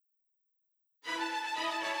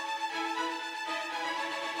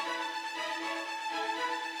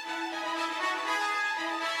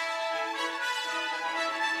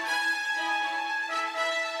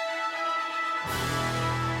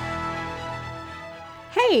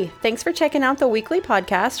Hey, thanks for checking out the weekly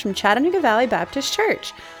podcast from Chattanooga Valley Baptist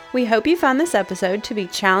Church. We hope you found this episode to be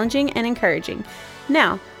challenging and encouraging.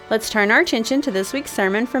 Now, let's turn our attention to this week's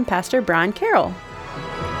sermon from Pastor Brian Carroll.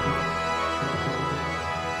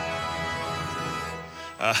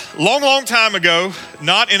 Long time ago,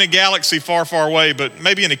 not in a galaxy far, far away, but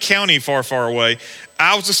maybe in a county far, far away,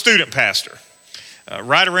 I was a student pastor,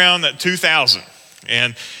 right around 2000.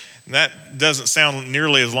 And that doesn't sound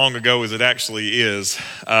nearly as long ago as it actually is.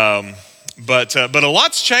 But a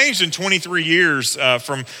lot's changed in 23 years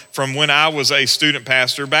from when I was a student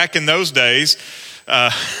pastor. Back in those days,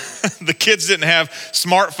 the kids didn't have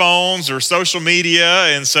smartphones or social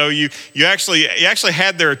media, and so you actually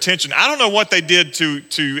had their attention. I don't know what they did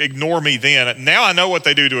to ignore me then. Now I know what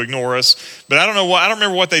they do to ignore us, but I don't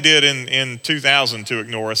remember what they did in 2000 to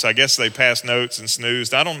ignore us. I guess they passed notes and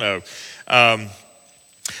snoozed. I don't know.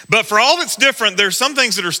 But for all that's different, there's some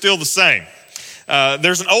things that are still the same.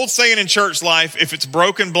 There's an old saying in church life: if it's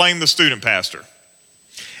broken, blame the student pastor.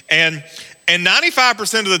 And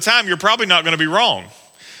 95% of the time, you're probably not going to be wrong.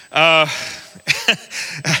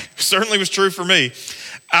 Certainly was true for me.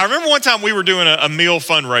 I remember one time we were doing a meal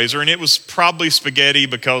fundraiser, and it was probably spaghetti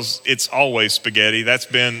because it's always spaghetti. That's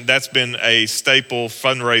been a staple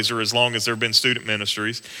fundraiser as long as there have been student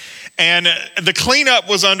ministries. And the cleanup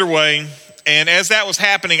was underway, and as that was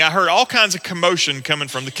happening, I heard all kinds of commotion coming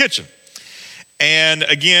from the kitchen. And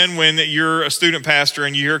again, when you're a student pastor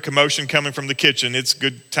and you hear commotion coming from the kitchen, it's a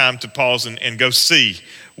good time to pause and go see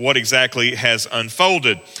what exactly has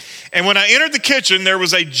unfolded. And when I entered the kitchen, there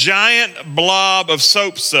was a giant blob of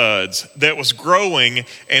soap suds that was growing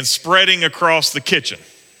and spreading across the kitchen.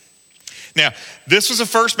 Now, this was a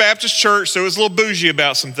First Baptist church, so it was a little bougie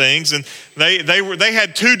about some things, and they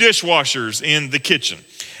had two dishwashers in the kitchen.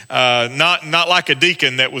 Not like a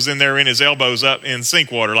deacon that was in there in his elbows up in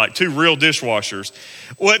sink water, like two real dishwashers.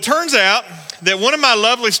 Well, it turns out that one of my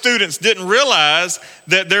lovely students didn't realize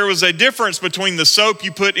that there was a difference between the soap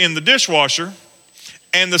you put in the dishwasher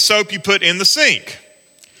and the soap you put in the sink.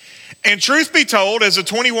 And truth be told, as a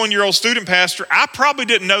 21-year-old student pastor, I probably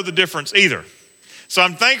didn't know the difference either. So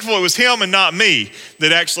I'm thankful it was him and not me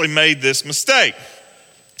that actually made this mistake.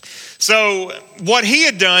 So what he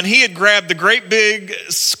had done, he had grabbed the great big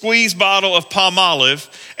squeeze bottle of Palmolive,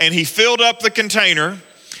 and he filled up the container,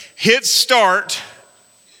 hit start,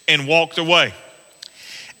 and walked away.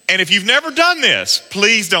 And if you've never done this,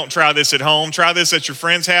 please don't try this at home. Try this at your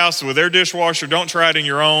friend's house with their dishwasher. Don't try it in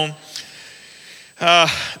your own.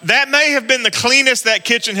 That may have been the cleanest that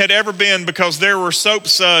kitchen had ever been because there were soap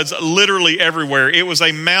suds literally everywhere. It was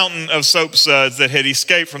a mountain of soap suds that had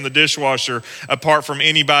escaped from the dishwasher apart from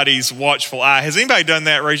anybody's watchful eye. Has anybody done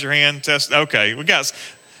that? Raise your hand. Test. Okay. We guys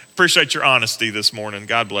appreciate your honesty this morning.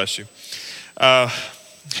 God bless you.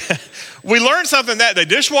 We learned something that day.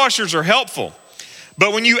 Dishwashers are helpful,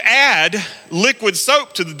 but when you add liquid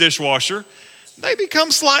soap to the dishwasher, they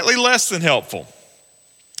become slightly less than helpful.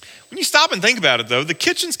 When you stop and think about it, though, the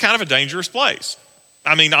kitchen's kind of a dangerous place.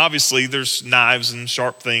 I mean, obviously, there's knives and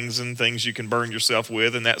sharp things and things you can burn yourself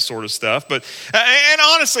with and that sort of stuff. But, and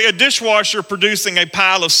honestly, a dishwasher producing a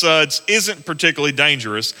pile of suds isn't particularly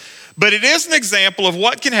dangerous. But it is an example of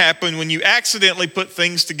what can happen when you accidentally put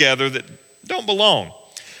things together that don't belong.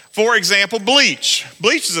 For example, bleach.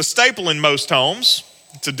 Bleach is a staple in most homes.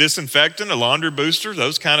 It's a disinfectant, a laundry booster,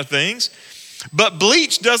 those kind of things. But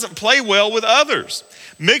bleach doesn't play well with others.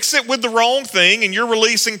 Mix it with the wrong thing and you're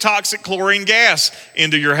releasing toxic chlorine gas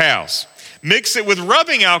into your house. Mix it with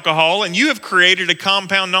rubbing alcohol and you have created a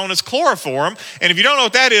compound known as chloroform. And if you don't know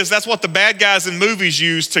what that is, that's what the bad guys in movies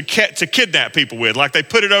use to kidnap people with. Like they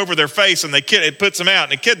put it over their face and it puts them out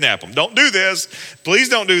and they kidnap them. Don't do this. Please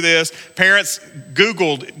don't do this. Parents,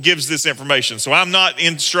 Google gives this information. So I'm not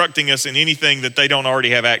instructing us in anything that they don't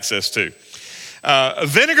already have access to.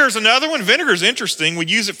 Vinegar is another one. Vinegar is interesting. We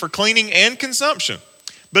use it for cleaning and consumption.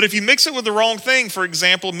 But if you mix it with the wrong thing, for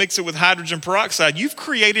example, mix it with hydrogen peroxide, you've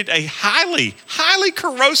created a highly, highly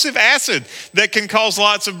corrosive acid that can cause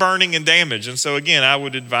lots of burning and damage. And so again, I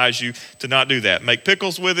would advise you to not do that. Make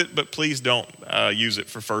pickles with it, but please don't use it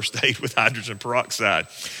for first aid with hydrogen peroxide.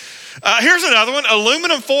 Here's another one,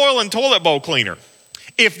 aluminum foil and toilet bowl cleaner.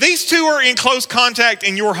 If these two are in close contact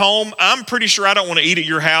in your home, I'm pretty sure I don't want to eat at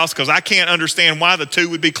your house because I can't understand why the two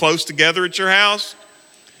would be close together at your house.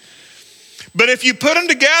 But if you put them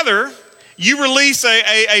together, you release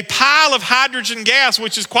a pile of hydrogen gas,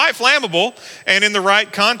 which is quite flammable, and in the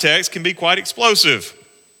right context can be quite explosive.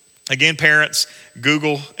 Again, parents,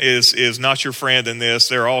 Google is not your friend in this.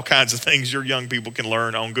 There are all kinds of things your young people can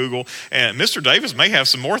learn on Google. And Mr. Davis may have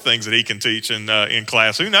some more things that he can teach in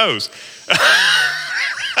class. Who knows?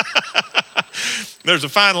 There's a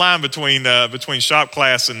fine line between shop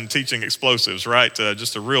class and teaching explosives, right?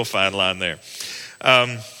 Just a real fine line there.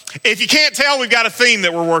 If you can't tell, we've got a theme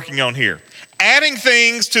that we're working on here. Adding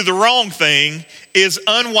things to the wrong thing is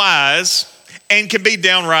unwise and can be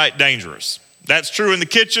downright dangerous. That's true in the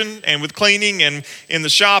kitchen and with cleaning and in the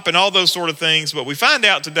shop and all those sort of things. But we find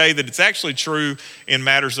out today that it's actually true in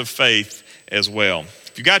matters of faith as well.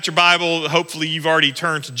 If you got your Bible, hopefully you've already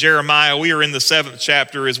turned to Jeremiah. We are in the 7th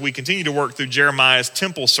chapter as we continue to work through Jeremiah's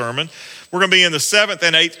temple sermon. We're going to be in the 7th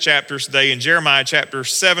and 8th chapters today in Jeremiah chapter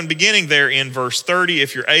 7, beginning there in verse 30.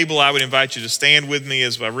 If you're able, I would invite you to stand with me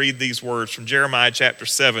as I read these words from Jeremiah chapter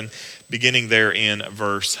 7, beginning there in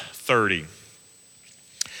verse 30.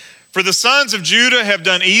 For the sons of Judah have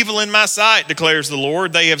done evil in my sight, declares the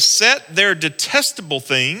Lord. They have set their detestable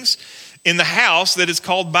things in the house that is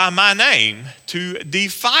called by my name to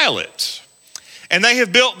defile it. And they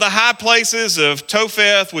have built the high places of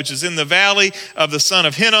Topheth, which is in the valley of the son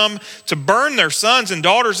of Hinnom, to burn their sons and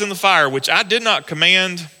daughters in the fire, which I did not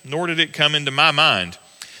command, nor did it come into my mind.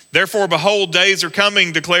 Therefore, behold, days are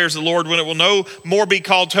coming, declares the Lord, when it will no more be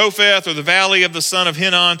called Topheth or the valley of the son of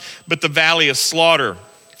Hinnom, but the valley of slaughter.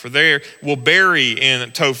 For there will bury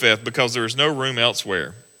in Topheth, because there is no room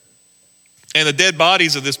elsewhere. And the dead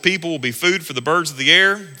bodies of this people will be food for the birds of the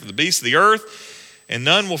air, for the beasts of the earth, and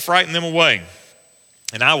none will frighten them away.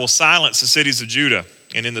 And I will silence the cities of Judah,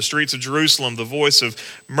 and in the streets of Jerusalem the voice of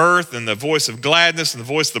mirth and the voice of gladness and the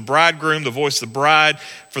voice of the bridegroom, the voice of the bride,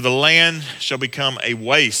 for the land shall become a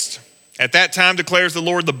waste. At that time, declares the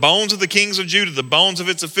Lord, the bones of the kings of Judah, the bones of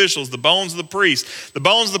its officials, the bones of the priests, the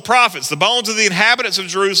bones of the prophets, the bones of the inhabitants of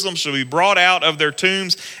Jerusalem shall be brought out of their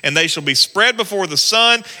tombs, and they shall be spread before the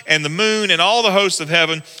sun and the moon and all the hosts of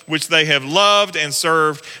heaven, which they have loved and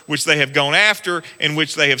served, which they have gone after, and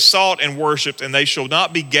which they have sought and worshipped, and they shall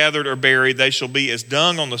not be gathered or buried. They shall be as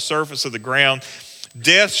dung on the surface of the ground.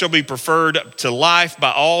 Death shall be preferred to life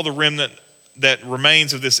by all the remnant that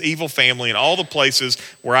remains of this evil family in all the places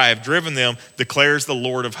where I have driven them, declares the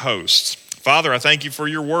Lord of hosts. Father, I thank you for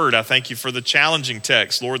your word. I thank you for the challenging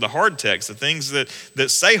text, Lord, the hard text, the things that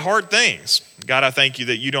say hard things. God, I thank you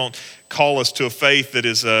that you don't call us to a faith that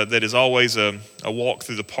is always a walk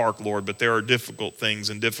through the park, Lord, but there are difficult things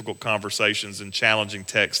and difficult conversations and challenging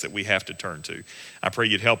texts that we have to turn to. I pray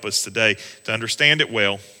you'd help us today to understand it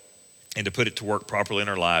well and to put it to work properly in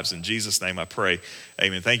our lives. In Jesus' name I pray,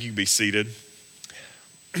 amen. Thank you. Be seated.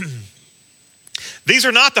 These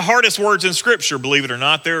are not the hardest words in Scripture, believe it or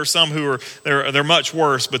not. There are some who are they're much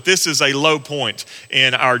worse, but this is a low point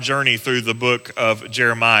in our journey through the book of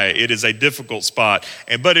Jeremiah. It is a difficult spot,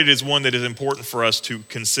 but it is one that is important for us to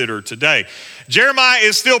consider today. Jeremiah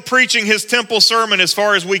is still preaching his temple sermon as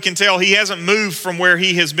far as we can tell. He hasn't moved from where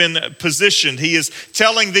he has been positioned. He is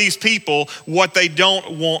telling these people what they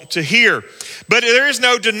don't want to hear. But there is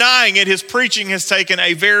no denying it. His preaching has taken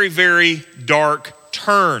a very, very dark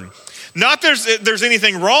turn. Not there's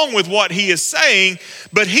anything wrong with what he is saying,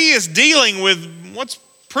 but he is dealing with what's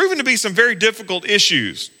proven to be some very difficult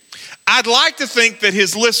issues. I'd like to think that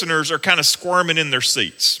his listeners are kind of squirming in their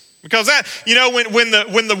seats. Because that,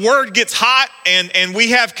 when the word gets hot and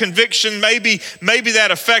we have conviction, maybe that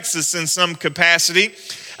affects us in some capacity.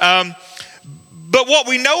 But what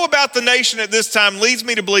we know about the nation at this time leads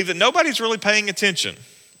me to believe that nobody's really paying attention.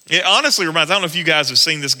 It honestly reminds, I don't know if you guys have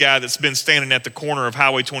seen this guy that's been standing at the corner of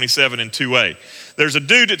Highway 27 and 2A. There's a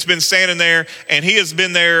dude that's been standing there, and he has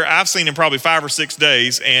been there, I've seen him probably 5 or 6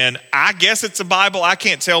 days, and I guess it's a Bible. I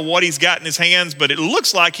can't tell what he's got in his hands, but it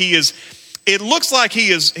looks like he is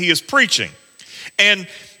preaching. And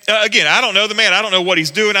again, I don't know the man. I don't know what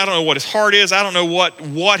he's doing. I don't know what his heart is. I don't know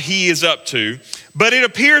what he is up to. But it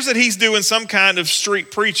appears that he's doing some kind of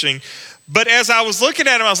street preaching. But as I was looking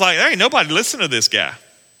at him, I was like, there ain't nobody listening to this guy.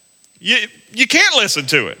 You can't listen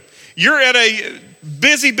to it. You're at a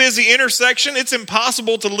busy intersection. It's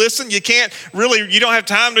impossible to listen. You don't have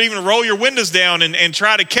time to even roll your windows down and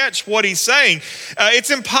try to catch what he's saying. It's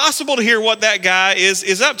impossible to hear what that guy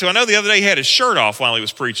is up to. I know the other day he had his shirt off while he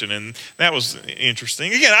was preaching, and that was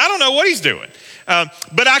interesting. Again, I don't know what he's doing.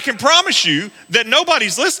 But I can promise you that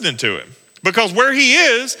nobody's listening to him, because where he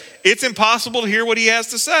is, it's impossible to hear what he has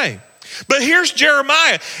to say. But here's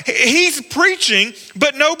Jeremiah. He's preaching,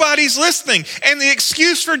 but nobody's listening. And the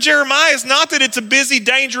excuse for Jeremiah is not that it's a busy,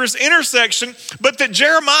 dangerous intersection, but that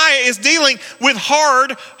Jeremiah is dealing with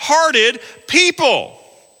hard-hearted people.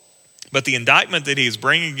 But the indictment that he is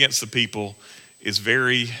bringing against the people is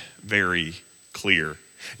very, very clear.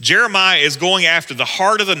 Jeremiah is going after the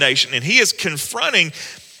heart of the nation, and he is confronting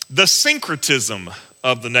the syncretism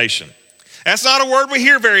of the nation. That's not a word we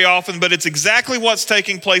hear very often, but it's exactly what's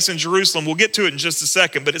taking place in Jerusalem. We'll get to it in just a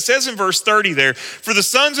second. But it says in verse 30 there, "For the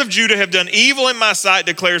sons of Judah have done evil in my sight,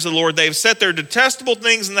 declares the Lord. They have set their detestable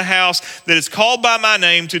things in the house that is called by my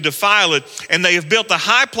name to defile it. And they have built the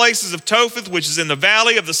high places of Topheth, which is in the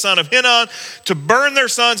valley of the son of Hinnom, to burn their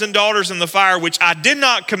sons and daughters in the fire, which I did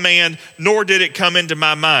not command, nor did it come into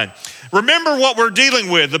my mind." Remember what we're dealing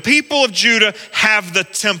with. The people of Judah have the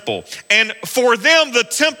temple. And for them, the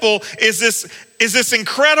temple is this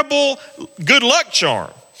incredible good luck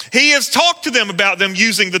charm. He has talked to them about them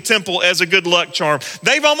using the temple as a good luck charm.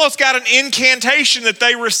 They've almost got an incantation that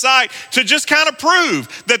they recite to just kind of prove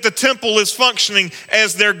that the temple is functioning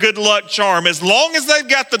as their good luck charm. As long as they've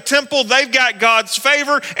got the temple, they've got God's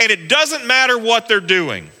favor, and it doesn't matter what they're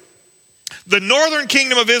doing. The northern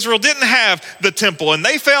kingdom of Israel didn't have the temple, and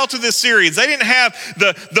they fell to the Assyrians. They didn't have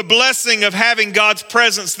the blessing of having God's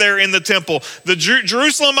presence there in the temple. The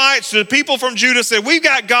Jerusalemites, the people from Judah said, we've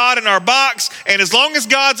got God in our box, and as long as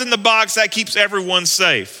God's in the box, that keeps everyone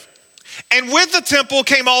safe. And with the temple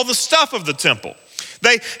came all the stuff of the temple.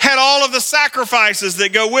 They had all of the sacrifices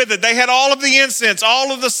that go with it. They had all of the incense,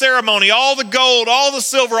 all of the ceremony, all the gold, all the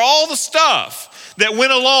silver, all the stuff that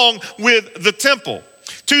went along with the temple.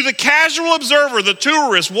 To the casual observer, the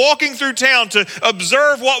tourist walking through town to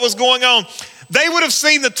observe what was going on, they would have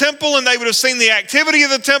seen the temple and they would have seen the activity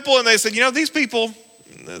of the temple, and they said, these people,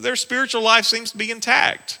 their spiritual life seems to be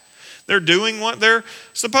intact. They're doing what they're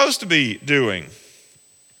supposed to be doing.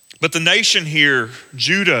 But the nation here,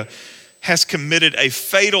 Judah, has committed a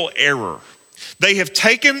fatal error. They have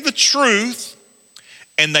taken the truth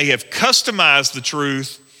and they have customized the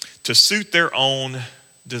truth to suit their own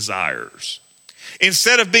desires.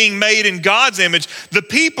 Instead of being made in God's image, the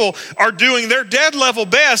people are doing their dead level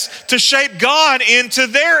best to shape God into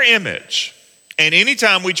their image. And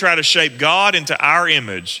anytime we try to shape God into our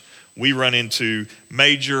image, we run into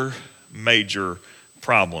major, major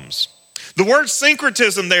problems. The word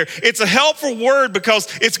syncretism there, it's a helpful word because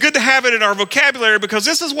it's good to have it in our vocabulary, because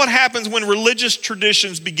this is what happens when religious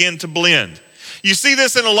traditions begin to blend. You see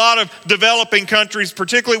this in a lot of developing countries,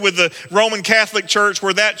 particularly with the Roman Catholic Church,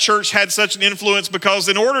 where that church had such an influence, because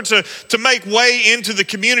in order to make way into the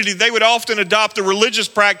community, they would often adopt the religious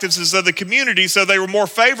practices of the community so they were more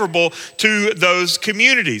favorable to those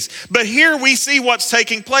communities. But here we see what's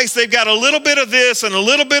taking place. They've got a little bit of this and a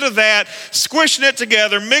little bit of that, squishing it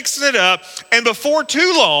together, mixing it up, and before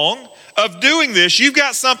too long of doing this, you've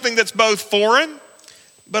got something that's both foreign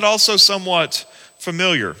but also somewhat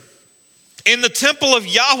familiar. In the temple of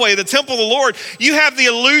Yahweh, the temple of the Lord, you have the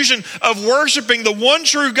illusion of worshiping the one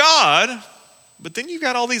true God, but then you've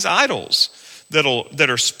got all these idols that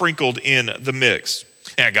are sprinkled in the mix.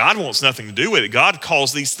 Now, God wants nothing to do with it. God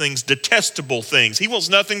calls these things detestable things. He wants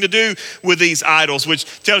nothing to do with these idols,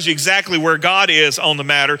 which tells you exactly where God is on the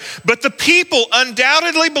matter. But the people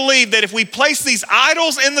undoubtedly believe that if we place these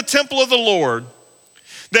idols in the temple of the Lord,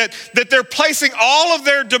 that they're placing all of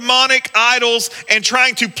their demonic idols and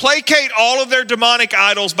trying to placate all of their demonic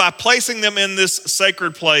idols by placing them in this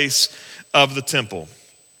sacred place of the temple.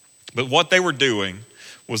 But what they were doing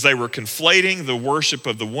was they were conflating the worship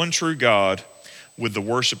of the one true God with the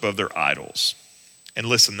worship of their idols. And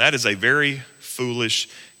listen, that is a very foolish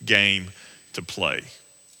game to play.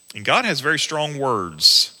 And God has very strong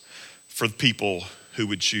words for the people who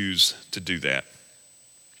would choose to do that.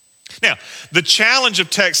 Now, the challenge of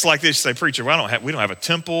texts like this, you say, preacher, we don't have a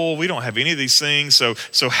temple, we don't have any of these things,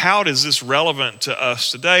 so how is this relevant to us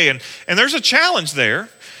today? And there's a challenge there,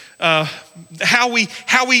 how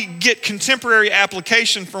we get contemporary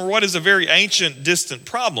application for what is a very ancient, distant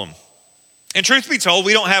problem. And truth be told,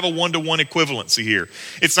 we don't have a one-to-one equivalency here.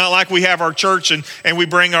 It's not like we have our church and we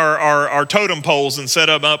bring our totem poles and set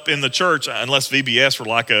them up in the church, unless VBS were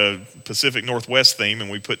like a Pacific Northwest theme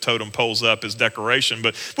and we put totem poles up as decoration.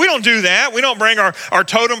 But we don't do that. We don't bring our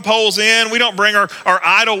totem poles in. We don't bring our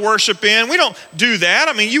idol worship in. We don't do that.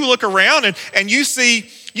 I mean, you look around and you see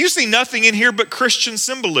nothing in here but Christian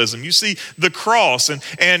symbolism. You see the cross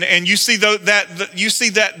and you see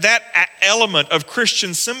that element of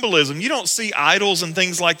Christian symbolism. You don't see idols and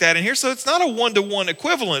things like that in here. So it's not a one-to-one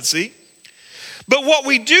equivalency. But what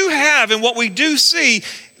we do have and what we do see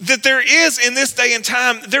that there is in this day and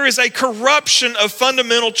time, there is a corruption of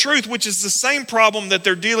fundamental truth, which is the same problem that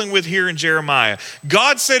they're dealing with here in Jeremiah.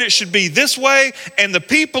 God said it should be this way, and the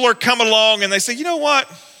people are coming along and they say, you know what?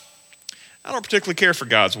 I don't particularly care for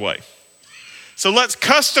God's way. So let's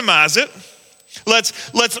customize it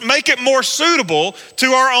Let's make it more suitable to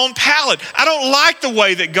our own palate. I don't like the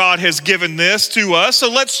way that God has given this to us, so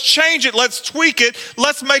let's change it. Let's tweak it.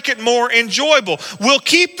 Let's make it more enjoyable. We'll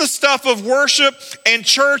keep the stuff of worship and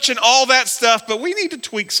church and all that stuff, but we need to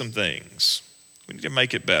tweak some things. We need to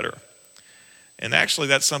make it better. And actually,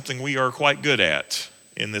 that's something we are quite good at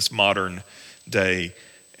in this modern day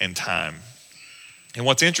and time. And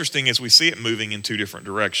what's interesting is we see it moving in two different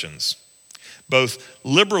directions. Both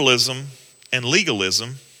liberalism and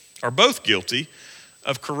legalism are both guilty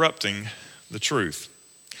of corrupting the truth.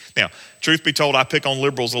 Now, truth be told, I pick on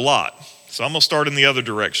liberals a lot. So I'm going to start in the other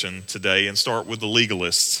direction today and start with the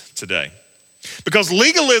legalists today. Because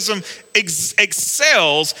legalism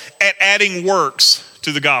excels at adding works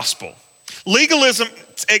to the gospel. Legalism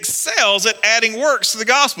excels at adding works to the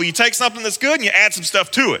gospel. You take something that's good and you add some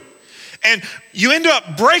stuff to it. And you end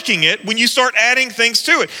up breaking it when you start adding things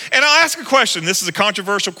to it. And I'll ask a question. This is a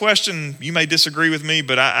controversial question. You may disagree with me,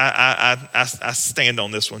 but I stand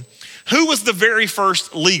on this one. Who was the very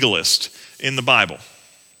first legalist in the Bible?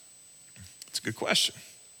 It's a good question.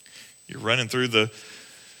 You're running through the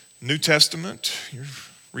New Testament. You're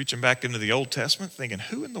reaching back into the Old Testament, thinking,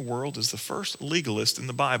 who in the world is the first legalist in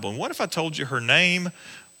the Bible? And what if I told you her name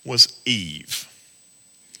was Eve?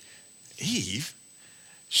 Eve?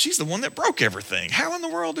 She's the one that broke everything. How in the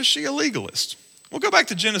world is she a legalist? Well, go back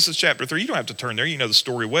to Genesis chapter 3. You don't have to turn there. You know the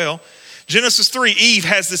story well. Genesis 3, Eve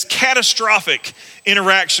has this catastrophic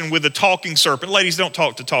interaction with the talking serpent. Ladies, don't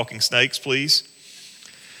talk to talking snakes, please.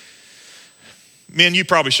 Men, you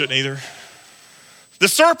probably shouldn't either. The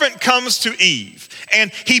serpent comes to Eve,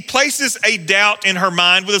 and he places a doubt in her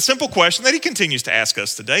mind with a simple question that he continues to ask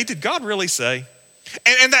us today. Did God really say?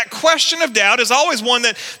 And that question of doubt is always one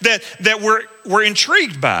that we're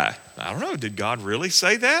intrigued by. I don't know, did God really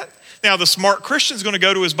say that? Now, the smart Christian's going to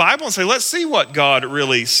go to his Bible and say, let's see what God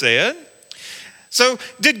really said. So,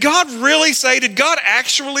 did God really say, did God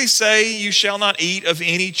actually say, you shall not eat of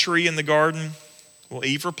any tree in the garden? Well,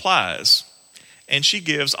 Eve replies, and she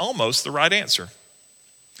gives almost the right answer.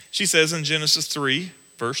 She says in Genesis 3,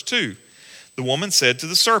 verse 2, the woman said to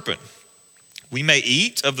the serpent, we may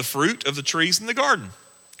eat of the fruit of the trees in the garden.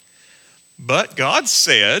 But God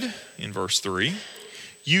said, in verse 3,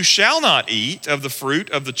 you shall not eat of the fruit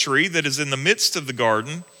of the tree that is in the midst of the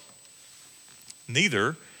garden,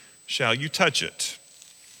 neither shall you touch it,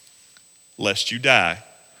 lest you die.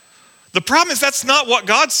 The problem is that's not what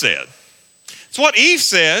God said. It's what Eve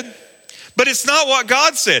said, but it's not what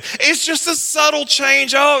God said. It's just a subtle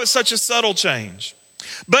change. Oh, it's such a subtle change.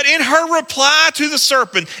 But in her reply to the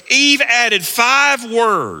serpent, Eve added 5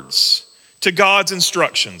 words to God's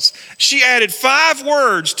instructions. She added 5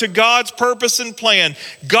 words to God's purpose and plan.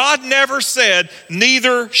 God never said,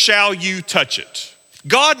 neither shall you touch it.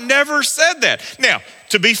 God never said that. Now,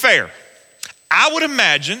 to be fair, I would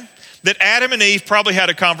imagine that Adam and Eve probably had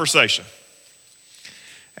a conversation.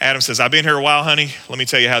 Adam says, I've been here a while, honey. Let me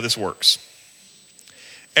tell you how this works.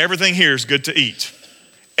 Everything here is good to eat.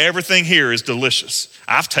 Everything here is delicious.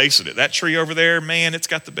 I've tasted it. That tree over there, man, it's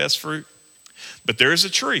got the best fruit. But there is a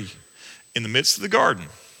tree in the midst of the garden.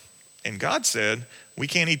 And God said, we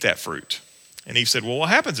can't eat that fruit. And Eve said, well, what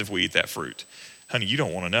happens if we eat that fruit? Honey, you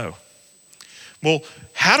don't want to know. Well,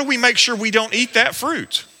 how do we make sure we don't eat that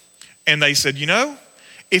fruit? And they said,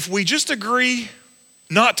 if we just agree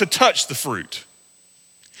not to touch the fruit,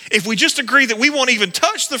 if we just agree that we won't even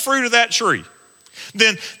touch the fruit of that tree,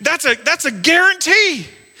 then that's a guarantee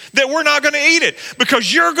that we're not going to eat it,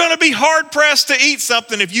 because you're going to be hard pressed to eat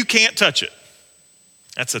something if you can't touch it.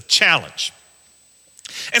 That's a challenge.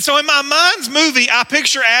 And so in my mind's movie, I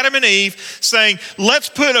picture Adam and Eve saying, let's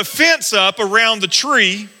put a fence up around the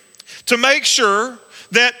tree to make sure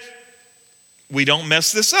that we don't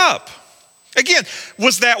mess this up. Again,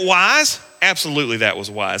 was that wise? Absolutely, that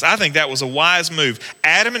was wise. I think that was a wise move.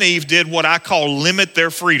 Adam and Eve did what I call limit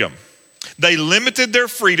their freedom. They limited their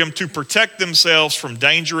freedom to protect themselves from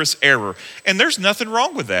dangerous error. And there's nothing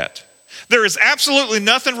wrong with that. There is absolutely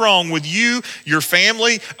nothing wrong with you, your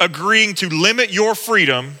family, agreeing to limit your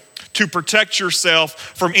freedom to protect yourself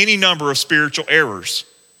from any number of spiritual errors.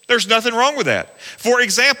 There's nothing wrong with that. For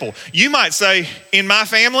example, you might say, in my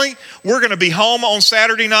family, we're going to be home on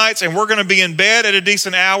Saturday nights and we're going to be in bed at a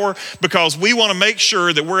decent hour because we want to make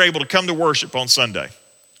sure that we're able to come to worship on Sunday.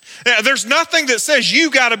 Now, there's nothing that says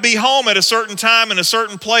you got to be home at a certain time in a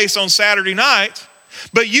certain place on Saturday night,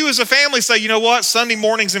 but you as a family say, you know what, Sunday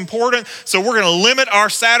morning's important, so we're going to limit our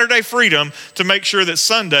Saturday freedom to make sure that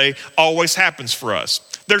Sunday always happens for us.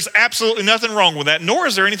 There's absolutely nothing wrong with that, nor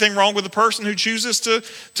is there anything wrong with the person who chooses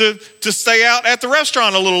to stay out at the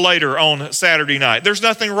restaurant a little later on Saturday night. There's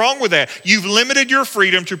nothing wrong with that. You've limited your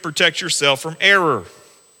freedom to protect yourself from error,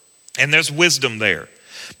 and there's wisdom there.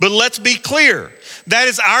 But let's be clear, that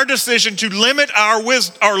is our decision to limit our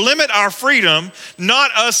wisdom or limit our freedom,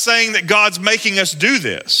 not us saying that God's making us do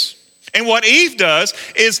this. And what Eve does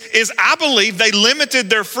is I believe they limited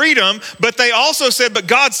their freedom, but they also said, but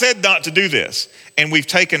God said not to do this. And we've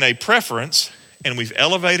taken a preference and we've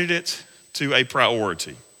elevated it to a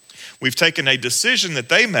priority. We've taken a decision that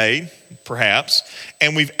they made, perhaps,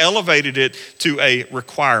 and we've elevated it to a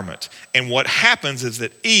requirement. And what happens is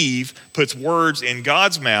that Eve puts words in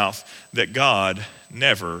God's mouth that God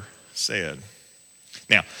never said.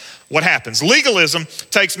 Now, what happens? Legalism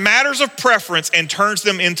takes matters of preference and turns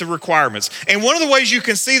them into requirements. And one of the ways you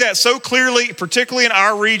can see that so clearly, particularly in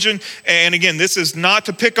our region, and again, this is not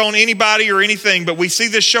to pick on anybody or anything, but we see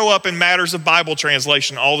this show up in matters of Bible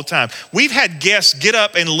translation all the time. We've had guests get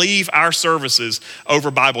up and leave our services over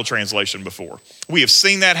Bible translation before. We have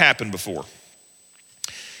seen that happen before.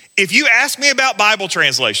 If you ask me about Bible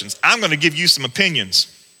translations, I'm going to give you some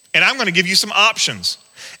opinions, and I'm going to give you some options.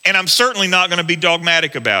 And I'm certainly not going to be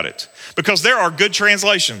dogmatic about it, because there are good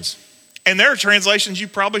translations and there are translations you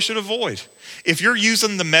probably should avoid. If you're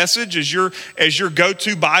using the Message as your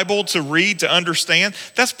go-to Bible to read, to understand,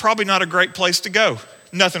 that's probably not a great place to go.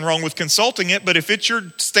 Nothing wrong with consulting it, but if it's your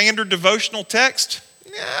standard devotional text,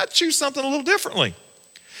 choose something a little differently.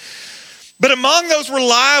 But among those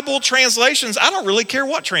reliable translations, I don't really care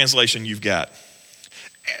what translation you've got.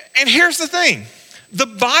 And here's the thing. The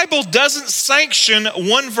Bible doesn't sanction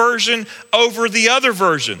one version over the other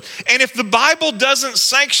version. And if the Bible doesn't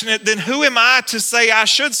sanction it, then who am I to say I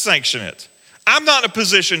should sanction it? I'm not in a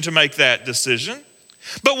position to make that decision.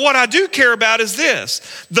 But what I do care about is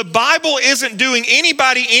this. The Bible isn't doing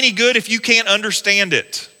anybody any good if you can't understand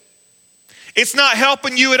it. It's not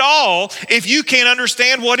helping you at all if you can't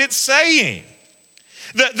understand what it's saying.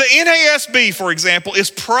 The NASB, for example,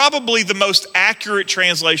 is probably the most accurate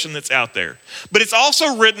translation that's out there. But it's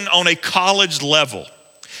also written on a college level.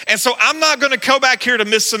 And so I'm not going to go back here to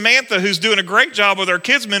Miss Samantha, who's doing a great job with our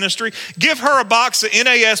kids ministry, give her a box of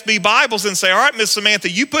NASB Bibles and say, all right, Miss Samantha,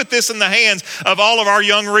 you put this in the hands of all of our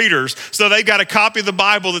young readers so they've got a copy of the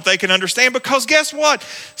Bible that they can understand. Because guess what?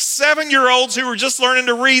 7-year-olds who are just learning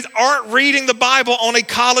to read aren't reading the Bible on a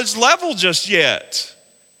college level just yet.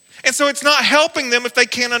 And so it's not helping them if they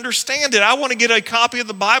can't understand it. I want to get a copy of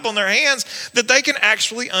the Bible in their hands that they can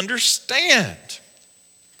actually understand.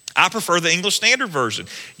 I prefer the English Standard Version.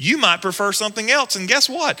 You might prefer something else, and guess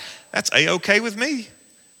what? That's A-okay with me.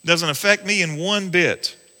 Doesn't affect me in one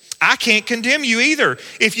bit. I can't condemn you either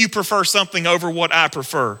if you prefer something over what I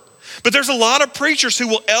prefer. But there's a lot of preachers who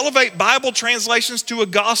will elevate Bible translations to a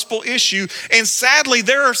gospel issue. And sadly,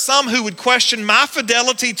 there are some who would question my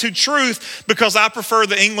fidelity to truth because I prefer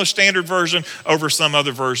the English Standard Version over some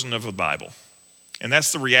other version of the Bible. And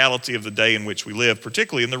that's the reality of the day in which we live,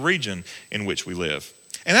 particularly in the region in which we live.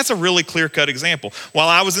 And that's a really clear-cut example. While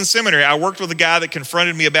I was in seminary, I worked with a guy that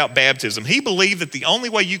confronted me about baptism. He believed that the only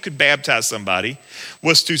way you could baptize somebody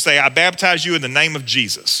was to say, I baptize you in the name of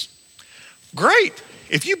Jesus. Great.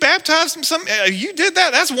 If you baptized him, you did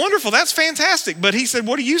that, that's wonderful, that's fantastic. But he said,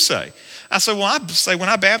 what do you say? I said, well, I say when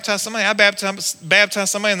I baptize somebody, I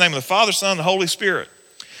baptize somebody in the name of the Father, Son, and the Holy Spirit.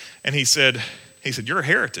 And he said, you're a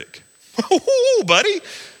heretic. Ooh, buddy,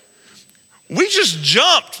 we just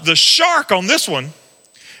jumped the shark on this one.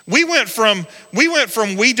 We went from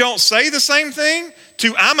we don't say the same thing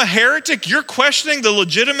to I'm a heretic. You're questioning the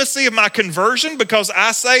legitimacy of my conversion because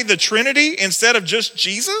I say the Trinity instead of just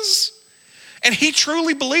Jesus? And he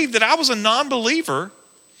truly believed that I was a non-believer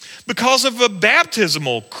because of a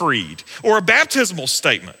baptismal creed or a baptismal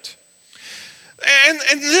statement.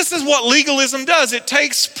 And this is what legalism does. It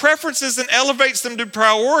takes preferences and elevates them to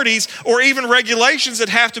priorities or even regulations that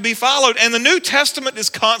have to be followed. And the New Testament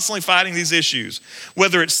is constantly fighting these issues.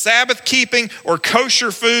 Whether it's Sabbath keeping or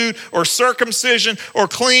kosher food or circumcision or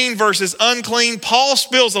clean versus unclean, Paul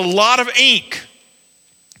spills a lot of ink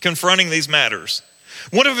confronting these matters.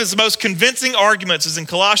 One of his most convincing arguments is in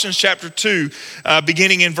Colossians chapter 2,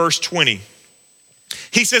 beginning in verse 20.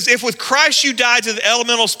 He says, if with Christ you died to the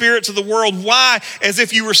elemental spirits of the world, why, as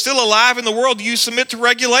if you were still alive in the world, do you submit to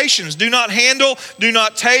regulations? Do not handle, do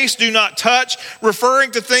not taste, do not touch,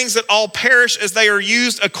 referring to things that all perish as they are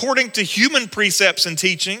used according to human precepts and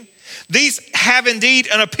teaching. These have indeed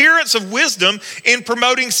an appearance of wisdom in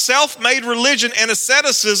promoting self-made religion and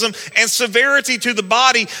asceticism and severity to the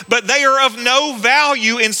body, but they are of no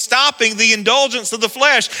value in stopping the indulgence of the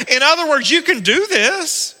flesh. In other words, you can do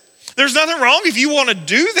this. There's nothing wrong if you want to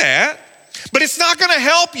do that, but it's not going to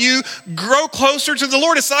help you grow closer to the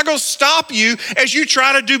Lord. It's not going to stop you as you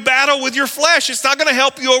try to do battle with your flesh. It's not going to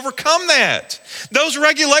help you overcome that. Those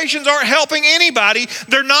regulations aren't helping anybody.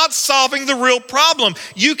 They're not solving the real problem.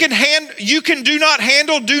 You can do not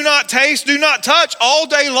handle, do not taste, do not touch all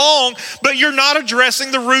day long, but you're not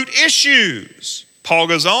addressing the root issues. Paul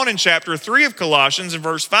goes on in chapter 3 of Colossians in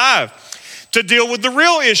verse 5 to deal with the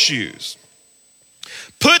real issues.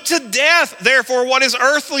 Put to death, therefore, what is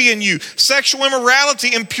earthly in you, sexual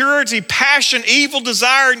immorality, impurity, passion, evil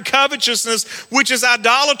desire, and covetousness, which is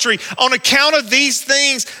idolatry. On account of these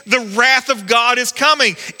things, the wrath of God is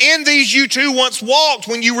coming. In these you too once walked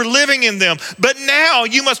when you were living in them. But now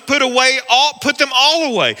you must put them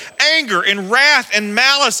all away. Anger and wrath and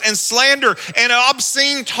malice and slander and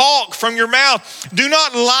obscene talk from your mouth. Do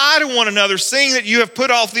not lie to one another, seeing that you have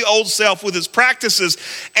put off the old self with its practices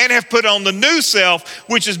and have put on the new self,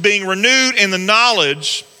 which is being renewed in the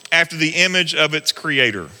knowledge after the image of its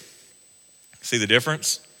creator. See the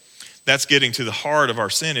difference? That's getting to the heart of our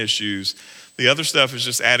sin issues. The other stuff is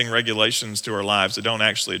just adding regulations to our lives that don't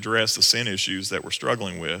actually address the sin issues that we're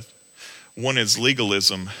struggling with. One is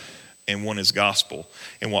legalism and one is gospel.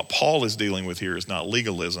 And what Paul is dealing with here is not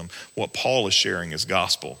legalism. What Paul is sharing is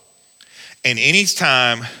gospel. And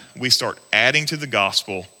anytime we start adding to the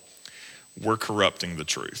gospel, we're corrupting the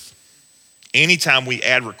truth. Anytime we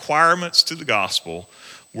add requirements to the gospel,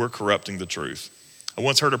 we're corrupting the truth. I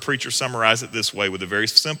once heard a preacher summarize it this way with a very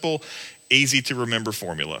simple, easy to remember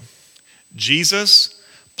formula. Jesus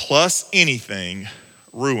plus anything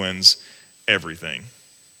ruins everything.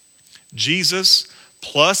 Jesus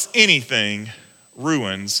plus anything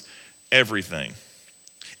ruins everything.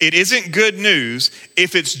 It isn't good news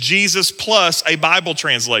if it's Jesus plus a Bible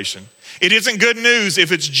translation. It isn't good news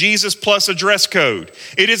if it's Jesus plus a dress code.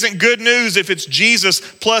 It isn't good news if it's Jesus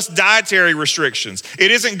plus dietary restrictions.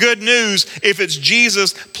 It isn't good news if it's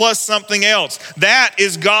Jesus plus something else. That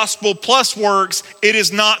is gospel plus works. It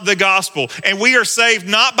is not the gospel. And we are saved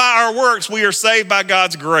not by our works. We are saved by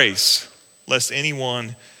God's grace, lest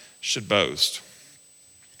anyone should boast.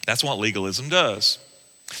 That's what legalism does.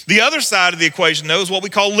 The other side of the equation, though, is what we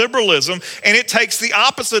call liberalism, and it takes the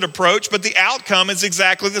opposite approach, but the outcome is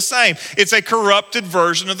exactly the same. It's a corrupted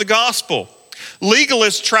version of the gospel.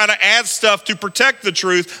 Legalists try to add stuff to protect the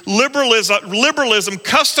truth. Liberalism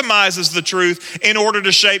customizes the truth in order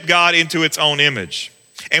to shape God into its own image.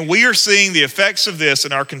 And we are seeing the effects of this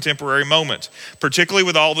in our contemporary moment, particularly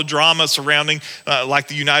with all the drama surrounding like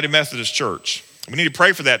the United Methodist Church. We need to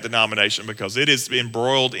pray for that denomination because it is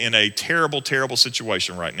embroiled in a terrible, terrible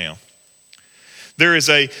situation right now. There is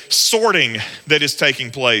a sorting that is taking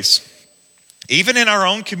place, even in our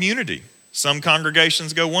own community. Some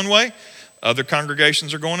congregations go one way, other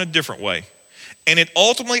congregations are going a different way. And it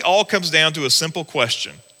ultimately all comes down to a simple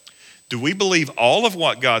question. Do we believe all of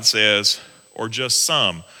what God says or just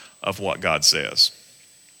some of what God says?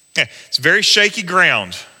 It's very shaky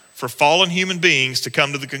ground for fallen human beings to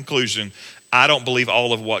come to the conclusion, I don't believe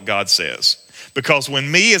all of what God says. Because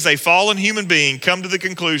when me as a fallen human being come to the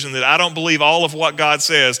conclusion that I don't believe all of what God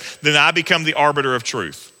says, then I become the arbiter of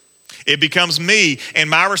truth. It becomes me and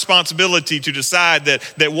my responsibility to decide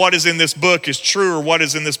that what is in this book is true or what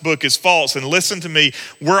is in this book is false. And listen to me,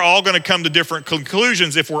 we're all going to come to different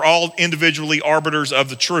conclusions if we're all individually arbiters of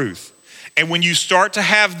the truth. And when you start to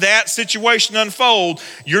have that situation unfold,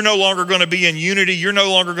 you're no longer going to be in unity. You're no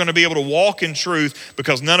longer going to be able to walk in truth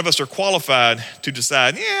because none of us are qualified to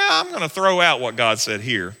decide, I'm going to throw out what God said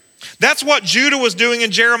here. That's what Judah was doing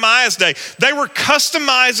in Jeremiah's day. They were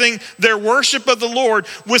customizing their worship of the Lord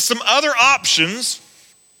with some other options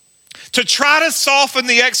to try to soften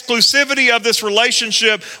the exclusivity of this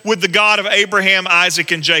relationship with the God of Abraham,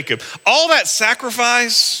 Isaac, and Jacob. All that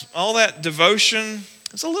sacrifice, all that devotion,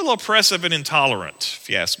 it's a little oppressive and intolerant, if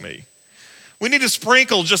you ask me. We need to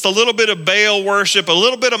sprinkle just a little bit of Baal worship, a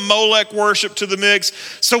little bit of Molech worship to the mix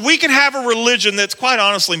so we can have a religion that's quite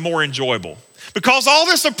honestly more enjoyable. Because all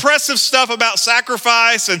this oppressive stuff about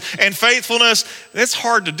sacrifice and faithfulness, it's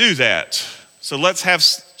hard to do that. So let's have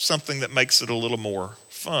something that makes it a little more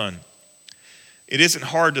fun. It isn't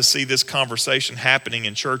hard to see this conversation happening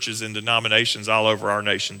in churches and denominations all over our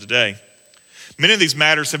nation today. Many of these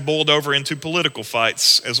matters have boiled over into political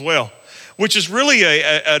fights as well, which is really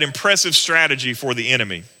an impressive strategy for the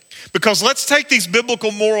enemy. Because let's take these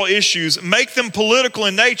biblical moral issues, make them political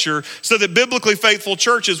in nature so that biblically faithful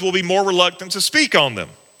churches will be more reluctant to speak on them.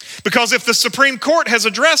 Because if the Supreme Court has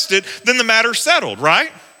addressed it, then the matter's settled,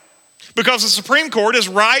 right? Because the Supreme Court is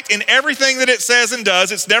right in everything that it says and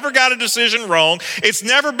does. It's never got a decision wrong. It's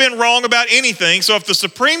never been wrong about anything. So if the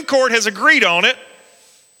Supreme Court has agreed on it,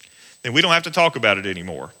 then we don't have to talk about it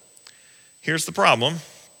anymore. Here's the problem.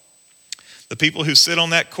 The people who sit on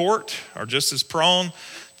that court are just as prone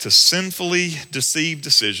to sinfully deceive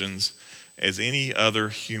decisions as any other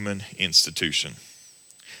human institution.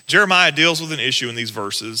 Jeremiah deals with an issue in these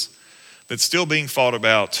verses that's still being fought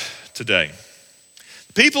about today.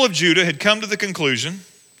 The people of Judah had come to the conclusion,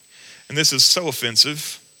 and this is so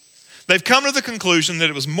offensive, they've come to the conclusion that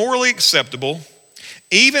it was morally acceptable,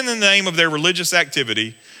 even in the name of their religious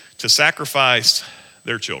activity, to sacrifice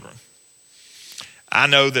their children. I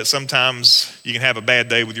know that sometimes you can have a bad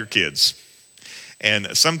day with your kids.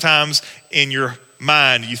 And sometimes in your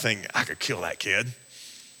mind you think, I could kill that kid.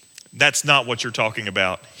 That's not what you're talking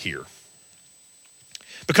about here.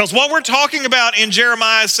 Because what we're talking about in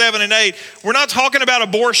Jeremiah 7 and 8, we're not talking about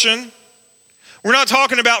abortion. We're not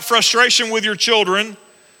talking about frustration with your children.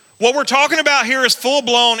 What we're talking about here is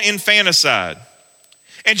full-blown infanticide.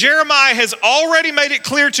 And Jeremiah has already made it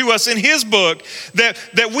clear to us in his book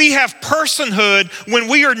that we have personhood when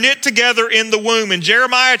we are knit together in the womb. In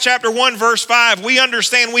Jeremiah chapter 1, verse 5, we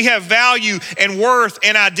understand we have value and worth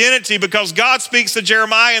and identity because God speaks to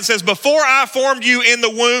Jeremiah and says, before I formed you in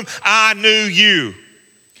the womb, I knew you.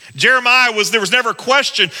 Jeremiah there was never a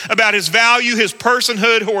question about his value, his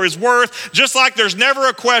personhood, or his worth, just like there's never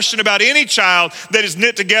a question about any child that is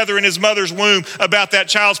knit together in his mother's womb about that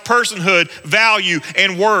child's personhood, value,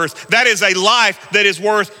 and worth. That is a life that is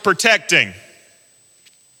worth protecting.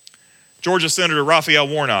 Georgia Senator Raphael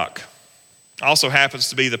Warnock also happens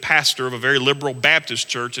to be the pastor of a very liberal Baptist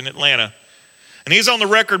church in Atlanta. And he's on the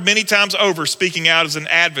record many times over speaking out as an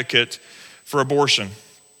advocate for abortion.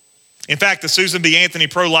 In fact, the Susan B. Anthony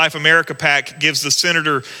Pro-Life America PAC gives the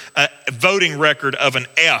senator a voting record of an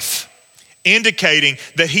F, indicating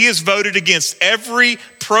that he has voted against every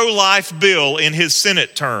pro-life bill in his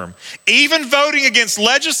Senate term, even voting against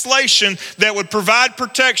legislation that would provide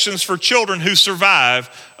protections for children who survive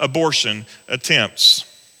abortion attempts.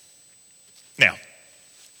 Now,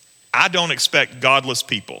 I don't expect godless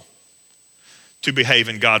people to behave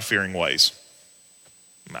in God-fearing ways.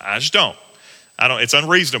 I just don't. It's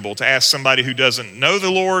unreasonable to ask somebody who doesn't know the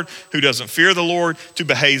Lord, who doesn't fear the Lord, to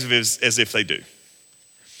behave as if they do.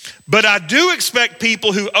 But I do expect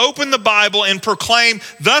people who open the Bible and proclaim,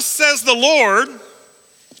 thus says the Lord,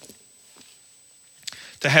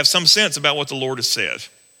 to have some sense about what the Lord has said.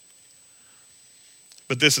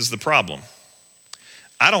 But this is the problem.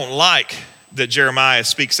 I don't like that Jeremiah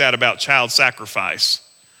speaks out about child sacrifice,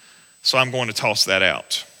 so I'm going to toss that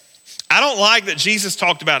out. I don't like that Jesus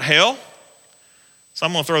talked about hell, so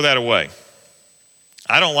I'm going to throw that away.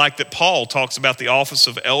 I don't like that Paul talks about the office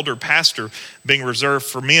of elder pastor being reserved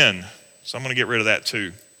for men, so I'm going to get rid of that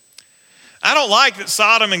too. I don't like that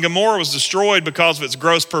Sodom and Gomorrah was destroyed because of its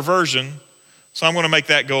gross perversion, so I'm going to make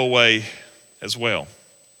that go away as well.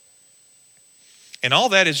 And all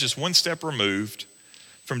that is just one step removed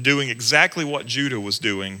from doing exactly what Judah was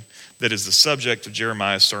doing that is the subject of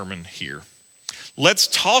Jeremiah's sermon here. Let's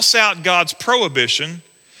toss out God's prohibition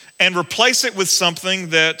and replace it with something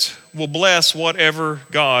that will bless whatever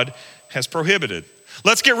God has prohibited.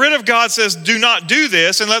 Let's get rid of God says, do not do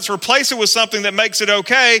this, and let's replace it with something that makes it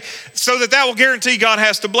okay so that will guarantee God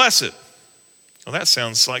has to bless it. Well, that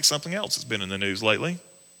sounds like something else that's been in the news lately.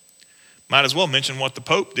 Might as well mention what the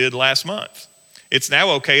Pope did last month. It's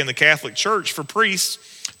now okay in the Catholic Church for priests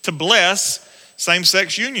to bless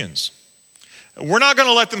same-sex unions. We're not going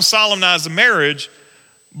to let them solemnize the marriage,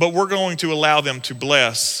 but we're going to allow them to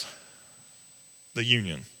bless the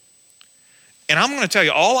union. And I'm going to tell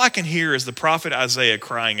you, all I can hear is the prophet Isaiah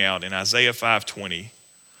crying out in Isaiah 5:20,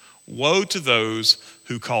 woe to those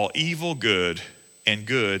who call evil good and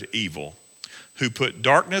good evil, who put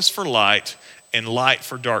darkness for light and light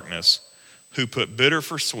for darkness, who put bitter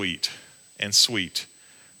for sweet and sweet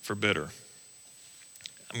for bitter.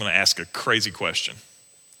 I'm going to ask a crazy question.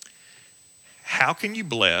 How can you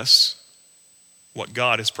bless what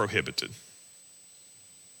God has prohibited?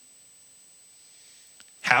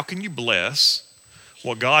 How can you bless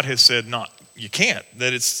what God has said you can't,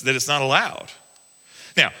 that it's not allowed?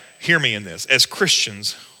 Now, hear me in this. As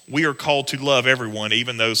Christians, we are called to love everyone,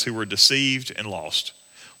 even those who were deceived and lost.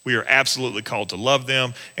 We are absolutely called to love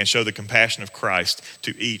them and show the compassion of Christ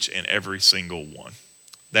to each and every single one.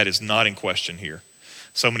 That is not in question here.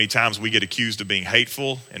 So many times we get accused of being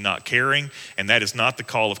hateful and not caring, and that is not the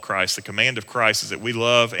call of Christ. The command of Christ is that we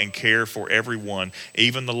love and care for everyone,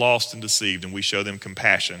 even the lost and deceived, and we show them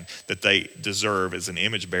compassion that they deserve as an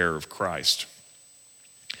image bearer of Christ.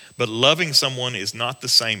 But loving someone is not the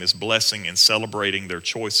same as blessing and celebrating their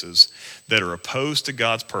choices that are opposed to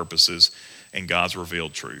God's purposes and God's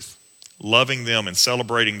revealed truth. Loving them and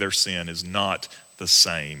celebrating their sin is not the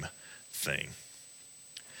same anything.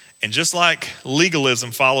 And just like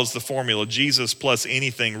legalism follows the formula, Jesus plus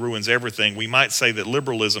anything ruins everything, we might say that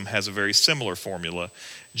liberalism has a very similar formula.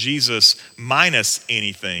 Jesus minus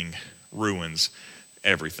anything ruins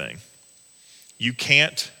everything. You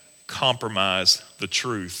can't compromise the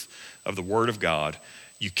truth of the Word of God.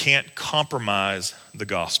 You can't compromise the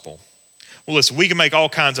gospel. Well, listen, we can make all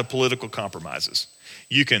kinds of political compromises.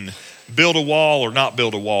 You can build a wall or not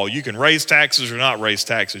build a wall. You can raise taxes or not raise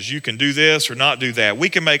taxes. You can do this or not do that. We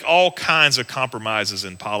can make all kinds of compromises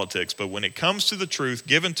in politics. But when it comes to the truth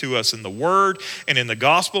given to us in the Word and in the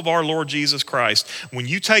gospel of our Lord Jesus Christ, when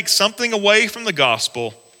you take something away from the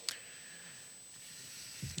gospel,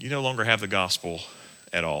 you no longer have the gospel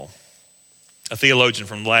at all. A theologian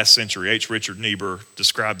from the last century, H. Richard Niebuhr,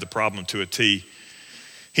 described the problem to a T.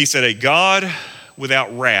 He said, "A God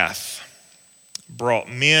without wrath brought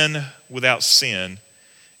men without sin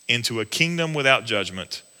into a kingdom without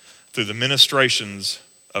judgment through the ministrations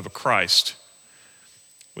of a Christ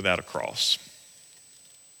without a cross."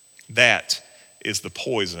 That is the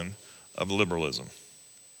poison of liberalism.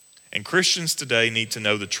 And Christians today need to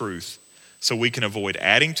know the truth so we can avoid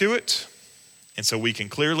adding to it and so we can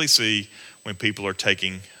clearly see when people are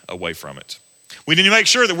taking away from it. We need to make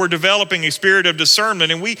sure that we're developing a spirit of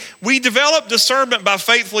discernment, and we develop discernment by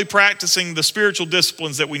faithfully practicing the spiritual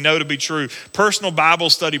disciplines that we know to be true. Personal Bible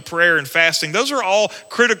study, prayer, and fasting, those are all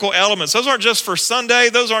critical elements. Those aren't just for Sunday.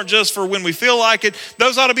 Those aren't just for when we feel like it.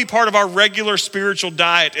 Those ought to be part of our regular spiritual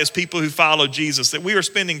diet as people who follow Jesus, that we are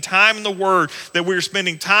spending time in the Word, that we are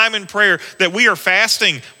spending time in prayer, that we are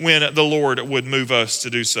fasting when the Lord would move us to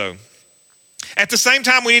do so. At the same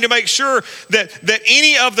time, we need to make sure that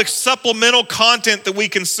any of the supplemental content that we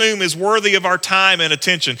consume is worthy of our time and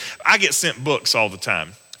attention. I get sent books all the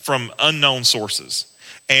time from unknown sources.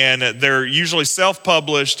 And they're usually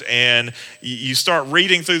self-published, and you start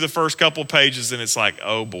reading through the first couple pages, and it's like,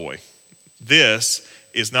 oh boy, this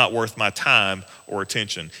is not worth my time or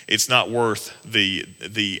attention. It's not worth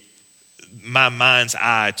my mind's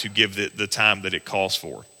eye to give the time that it calls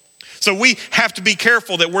for. So we have to be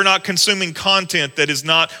careful that we're not consuming content that is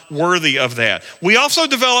not worthy of that. We also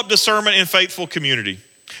develop discernment in faithful community.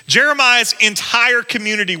 Jeremiah's entire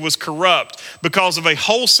community was corrupt because of a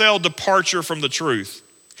wholesale departure from the truth.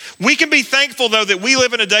 We can be thankful, though, that we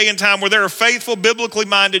live in a day and time where there are faithful, biblically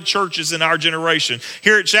minded churches in our generation.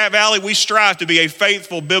 Here at Chat Valley, we strive to be a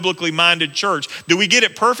faithful, biblically minded church. Do we get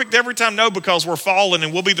it perfect every time? No, because we're fallen,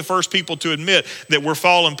 and we'll be the first people to admit that we're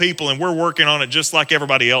fallen people, and we're working on it just like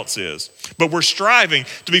everybody else is. But we're striving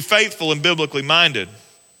to be faithful and biblically minded.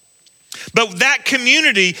 But that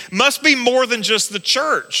community must be more than just the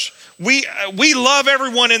church. We love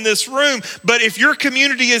everyone in this room, but if your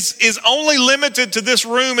community is only limited to this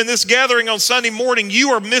room and this gathering on Sunday morning, you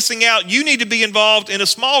are missing out. You need to be involved in a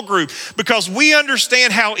small group because we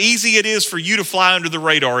understand how easy it is for you to fly under the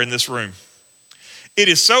radar in this room. It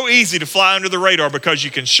is so easy to fly under the radar because you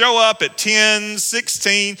can show up at 10,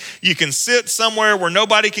 16, you can sit somewhere where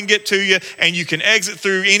nobody can get to you, and you can exit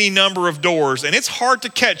through any number of doors, and it's hard to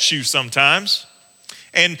catch you sometimes.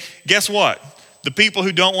 And guess what? The people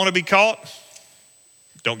who don't want to be caught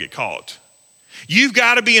don't get caught. You've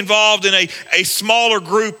got to be involved in a smaller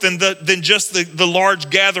group than just the large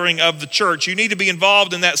gathering of the church. You need to be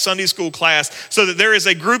involved in that Sunday school class so that there is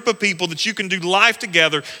a group of people that you can do life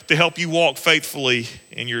together to help you walk faithfully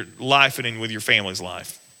in your life and with your family's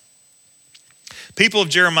life. People of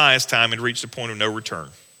Jeremiah's time had reached a point of no return.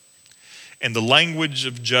 And the language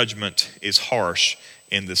of judgment is harsh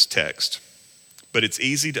in this text. But it's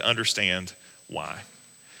easy to understand why.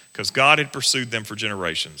 Because God had pursued them for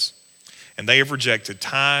generations. And they have rejected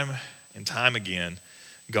time and time again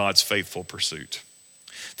God's faithful pursuit.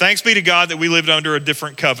 Thanks be to God that we lived under a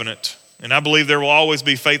different covenant. And I believe there will always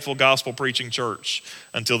be faithful gospel preaching church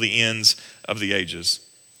until the ends of the ages.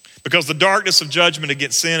 Because the darkness of judgment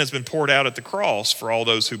against sin has been poured out at the cross for all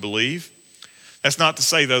those who believe. That's not to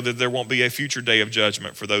say, though, that there won't be a future day of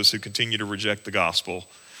judgment for those who continue to reject the gospel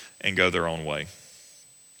and go their own way.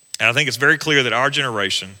 And I think it's very clear that our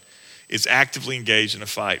generation is actively engaged in a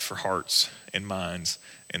fight for hearts and minds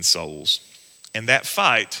and souls. And that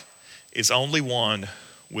fight is only won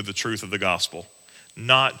with the truth of the gospel,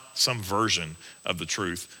 not some version of the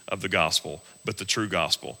truth of the gospel, but the true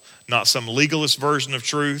gospel. Not some legalist version of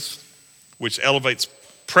truth, which elevates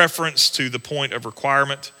preference to the point of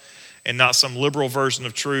requirement, and not some liberal version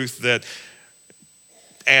of truth that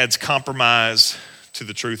adds compromise to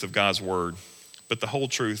the truth of God's word. But the whole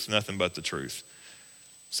truth, nothing but the truth.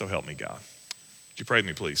 So help me, God. Would you pray with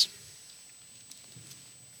me, please?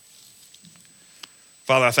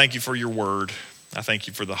 Father, I thank you for your word. I thank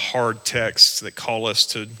you for the hard texts that call us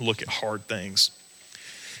to look at hard things.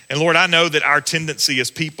 And Lord, I know that our tendency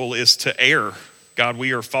as people is to err. God,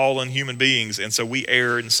 we are fallen human beings, and so we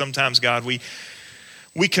err. And sometimes, God, we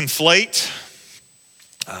conflate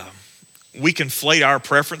our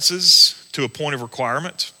preferences to a point of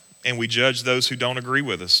requirement, and we judge those who don't agree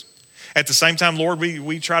with us. At the same time, Lord,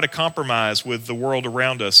 we try to compromise with the world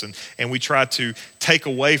around us, and we try to take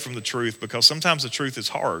away from the truth, because sometimes the truth is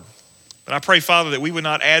hard. But I pray, Father, that we would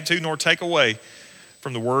not add to nor take away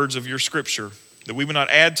from the words of your scripture, that we would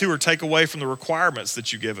not add to or take away from the requirements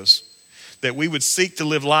that you give us, that we would seek to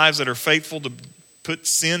live lives that are faithful to put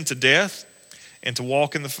sin to death and to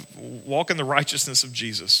walk in the righteousness of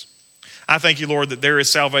Jesus. I thank you, Lord, that there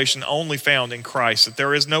is salvation only found in Christ, that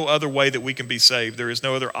there is no other way that we can be saved. There is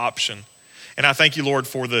no other option. And I thank you, Lord,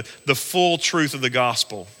 for the full truth of the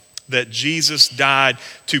gospel, that Jesus died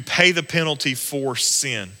to pay the penalty for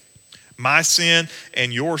sin. My sin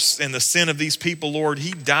and the sin of these people, Lord,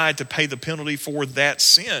 he died to pay the penalty for that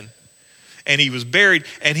sin. And he was buried,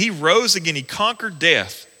 and he rose again. He conquered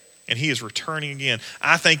death, and he is returning again.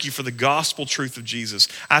 I thank you for the gospel truth of Jesus.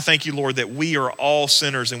 I thank you, Lord, that we are all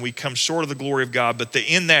sinners and we come short of the glory of God, but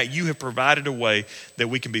that in that you have provided a way that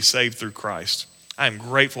we can be saved through Christ. I am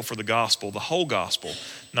grateful for the gospel, the whole gospel,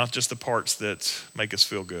 not just the parts that make us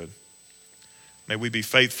feel good. May we be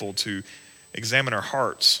faithful to examine our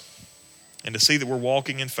hearts and to see that we're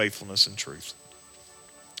walking in faithfulness and truth.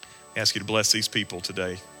 I ask you to bless these people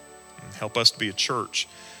today and help us to be a church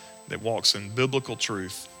that walks in biblical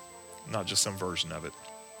truth, not just some version of it.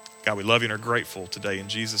 God, we love you and are grateful today. In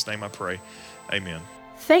Jesus' name I pray, amen.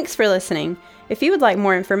 Thanks for listening. If you would like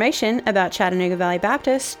more information about Chattanooga Valley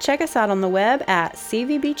Baptist, check us out on the web at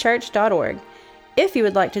cvbchurch.org. If you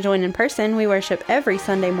would like to join in person, we worship every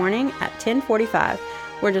Sunday morning at 10:45.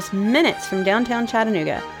 We're just minutes from downtown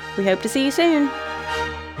Chattanooga. We hope to see you soon.